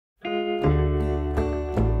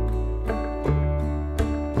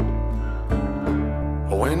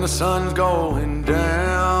the sun's going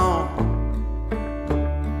down,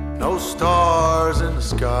 no stars in the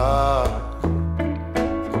sky.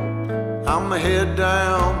 I'ma head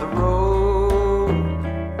down the road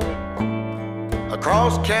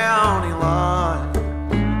across county line,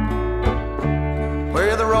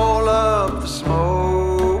 where they roll up the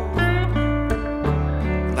smoke,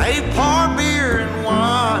 they pour beer and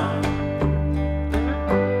wine,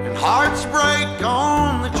 and hearts break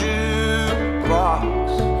on the jukebox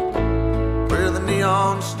where the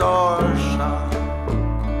neon stars shine,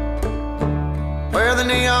 where the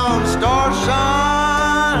neon stars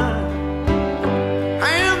shine,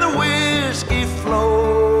 and the whiskey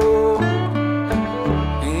flows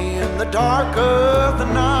in the dark of the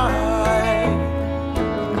night,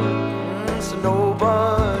 so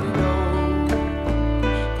nobody knows.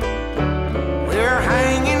 We're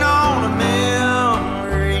hanging on a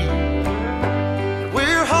memory,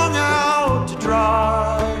 we're hung out to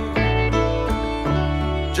dry,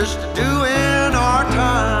 just doing our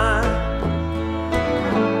time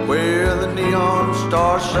where the neon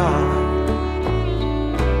stars shine.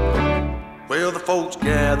 Well, the folks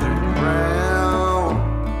gathered around,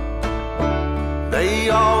 they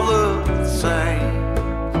all look the same.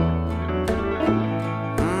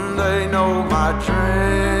 They know my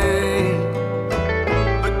train,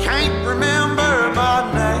 but can't remember my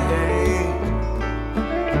name.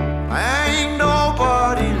 Ain't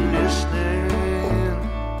nobody listening,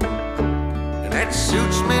 and that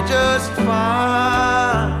suits me just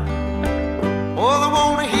fine. Oh, they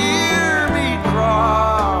wanna hear me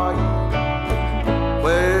cry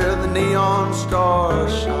where the neon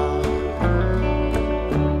stars shine,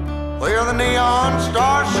 where the neon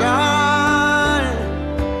stars shine,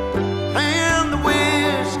 and the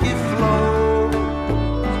whiskey flows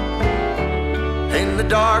in the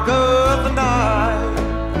dark of the night,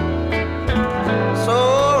 so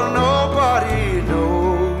nobody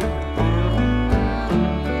knows.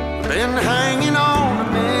 Been hanging on a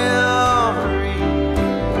memory,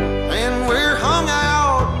 and we're hung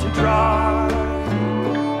out to dry,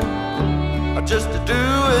 just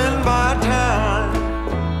doing my time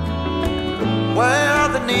where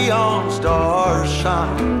the neon stars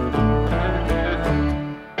shine.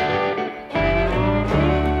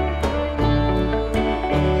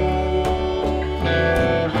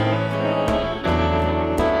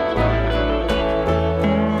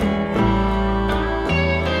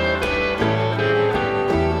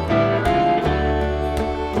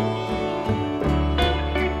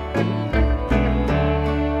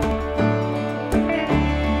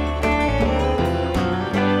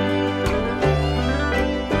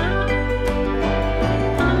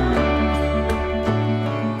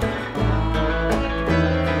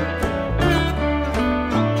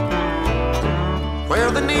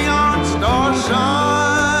 Where the neon stars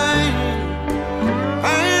shine,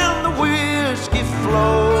 and the whiskey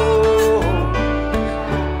flows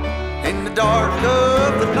in the dark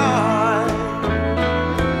of the night.